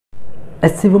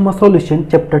SC Verma solution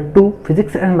chapter 2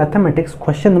 physics and mathematics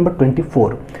question number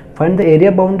 24. Find the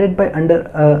area bounded by under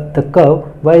the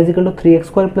curve y is equal to 3x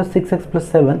square plus 6x plus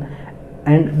 7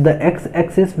 and the x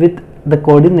axis with the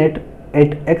coordinate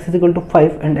at x is equal to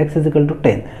 5 and x is equal to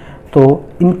 10. तो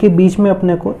इनके बीच में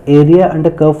अपने को area under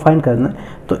curve find करना है.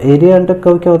 तो area under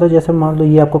curve क्या होता है, जैसे मान लो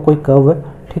ये आपका कोई कर्व है,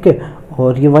 ठीक है,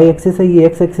 और ये y एक्सिस है, ये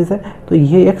x एक्सिस है, तो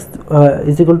ये x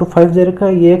इज इक्वल टू 5 दे रखा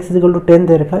है, ये x इज इक्वल टू 10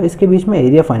 दे रखा है. इसके बीच में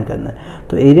एरिया फाइंड करना है.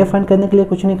 तो एरिया फाइंड करने के लिए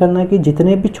कुछ नहीं करना है कि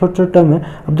जितने भी छोटे छोटे टर्म है,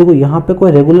 अब देखो यहाँ पे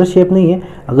कोई रेगुलर शेप नहीं है.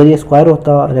 अगर ये स्क्वायर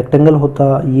होता, रेक्टेंगल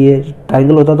होता, ये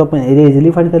ट्राइंगल होता तो अपन एरिया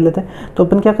इजीली फाइंड कर लेते हैं. तो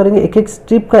अपन क्या करेंगे, एक एक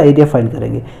स्ट्रिप का एरिया फाइंड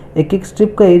करेंगे, एक एक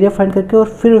स्ट्रिप का एरिया फाइंड करके और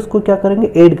फिर उसको क्या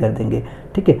करेंगे, ऐड कर देंगे.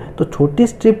 ठीक है, तो छोटी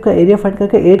स्ट्रिप का एरिया फाइंड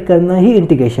करके ऐड करना ही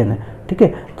इंटीग्रेशन है. ठीक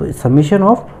है, तो समीशन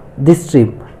ऑफ दिस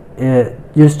स्ट्रिप,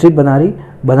 जो स्ट्रिप बना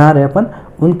रहे अपन,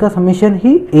 उनका समीशन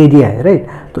ही एरिया है. राइट,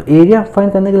 तो एरिया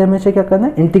फाइंड करने के लिए हमेशा क्या करना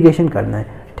है, इंटीग्रेशन करना है.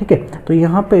 ठीक है, तो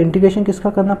यहाँ पे इंटीग्रेशन किसका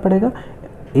करना पड़ेगा,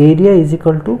 area is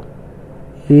equal to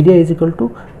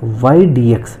Y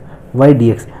D x.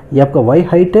 ये आपका वाई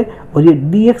हाइट है और ये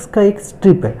डी एक्स का एक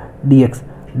स्ट्रिप है, डी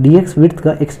एक्स विड्थ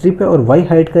का एक स्ट्रिप है और वाई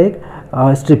हाइट का एक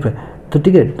स्ट्रिप है. तो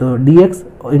ठीक है, तो डी एक्स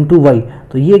इंटू वाई,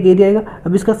 तो ये एक एरिया आएगा.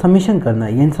 अब इसका समीशन करना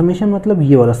है, यानी समीशन मतलब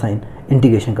ये वाला साइन,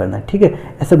 इंटीग्रेशन करना है. ठीक है,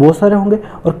 ऐसे बहुत सारे होंगे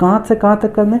और कहाँ से कहाँ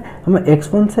तक करना है, हमें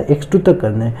x1 से x2 तक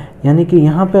करना है, यानी कि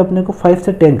यहाँ पे अपने को 5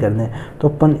 से 10 करना है. तो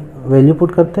अपन वैल्यू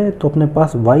पुट करते हैं, तो अपने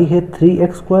पास y है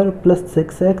 3x square plus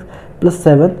 6x plus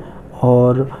 7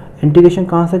 और इंटीग्रेशन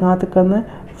कहाँ से कहाँ तक करना है,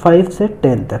 5 से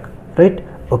 10 तक. Right,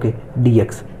 okay,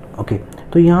 dx. ओके,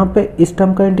 तो यहाँ पे इस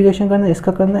टर्म का इंटीग्रेशन करना है,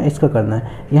 इसका करना है, इसका करना है.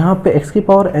 यहाँ पे x की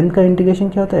पावर n का इंटीग्रेशन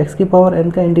क्या होता है, x की पावर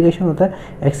n का इंटीग्रेशन होता है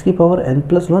x की power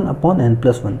n+1 upon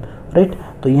n+1. Right,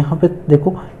 तो यहाँ पे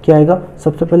देखो क्या आएगा,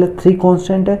 सबसे पहले 3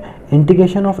 कांस्टेंट है,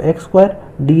 integration of x square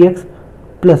dx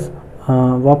plus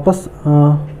वापस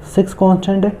 6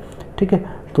 कांस्टेंट है. ठीक है,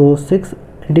 तो 6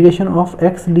 इंटीग्रेशन ऑफ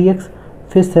x dx,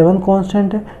 फिर 7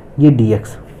 कांस्टेंट है, ये dx.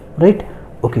 राइट,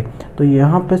 ओके, तो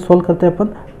यहाँ पे सॉल्व करते हैं अपन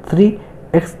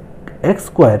 3x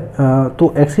स्क्वायर,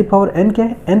 तो x की पावर n क्या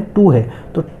है, n 2 है,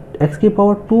 तो x की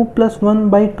power 2 plus 1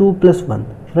 by 2 plus 1.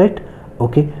 Right,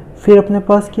 okay, फिर अपने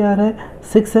पास क्या आ रहा है,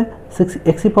 6 है, 6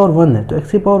 x की पावर 1 है, तो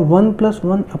x की power 1 plus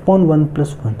 1 upon 1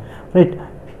 plus 1. Right,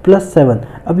 plus 7.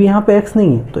 अब यहाँ पे x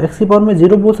नहीं है तो x की पावर में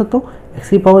 0 बोल सकता हूँ, x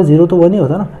की पावर 0 तो 1 ही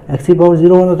होता है ना, x की पावर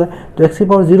 0 1 होता है, तो x की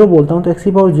पावर 0 बोलता हूँ, तो x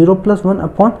की power 0 plus 1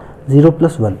 upon 0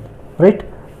 plus 1. Right,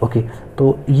 okay,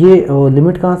 तो ये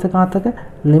लिमिट कहाँ से कहाँ तक है,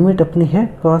 लिमिट अपनी है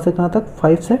कहाँ से कहाँ तक,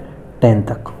 5 से 10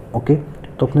 तक. ओके,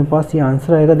 तो अपने पास ये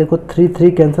आंसर आएगा, देखो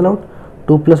 3 कैंसिल आउट,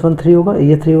 2 प्लस 1 3 होगा,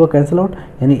 ये 3 होगा कैंसिल आउट,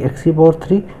 यानी x की पावर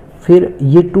 3, फिर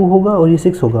ये 2 होगा और ये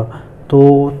 6 होगा,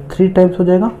 तो 3 टाइम्स हो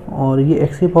जाएगा और ये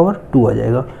x की पावर 2 आ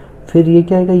जाएगा. फिर ये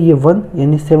क्या आएगा, ये 1,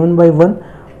 यानी 7/1,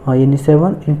 यानी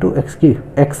 7 इंटू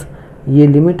x, ये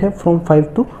लिमिट है फ्रॉम 5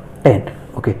 to 10.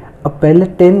 ओके, अब पहले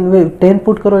 10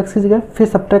 पुट करो x की जगह, फिर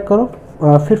सब्ट्रैक्ट करो,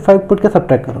 फिर 5 पुट के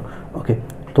सब्ट्रैक्ट करो. ओके,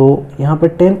 तो यहाँ पे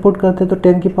 10 पुट करते हैं, तो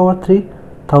 10 की पावर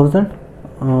 3000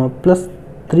 प्लस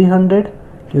 300,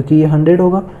 क्योंकि ये 100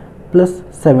 होगा, प्लस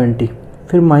 70,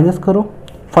 फिर माइनस करो,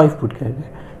 5 पुट करेंगे,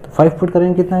 तो 5 पुट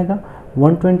करेंगे कितना आएगा,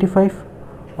 125,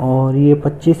 और ये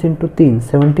 25 इंटू 3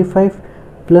 75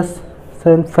 प्लस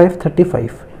 75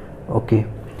 35. ओके,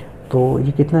 तो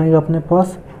ये कितना आएगा अपने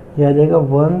पास, ये आ जाएगा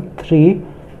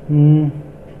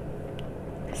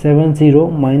 1370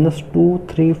 माइनस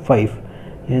 235,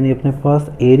 यानी अपने पास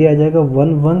एरिया आ जाएगा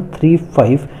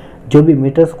 1135, जो भी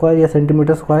मीटर स्क्वायर या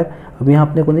सेंटीमीटर स्क्वायर. अब यहाँ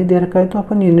अपने को नहीं दे रखा है तो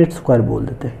अपन यूनिट स्क्वायर बोल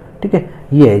देते हैं. ठीक है,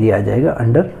 ये एरिया आ जाएगा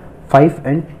अंडर 5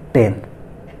 and 10.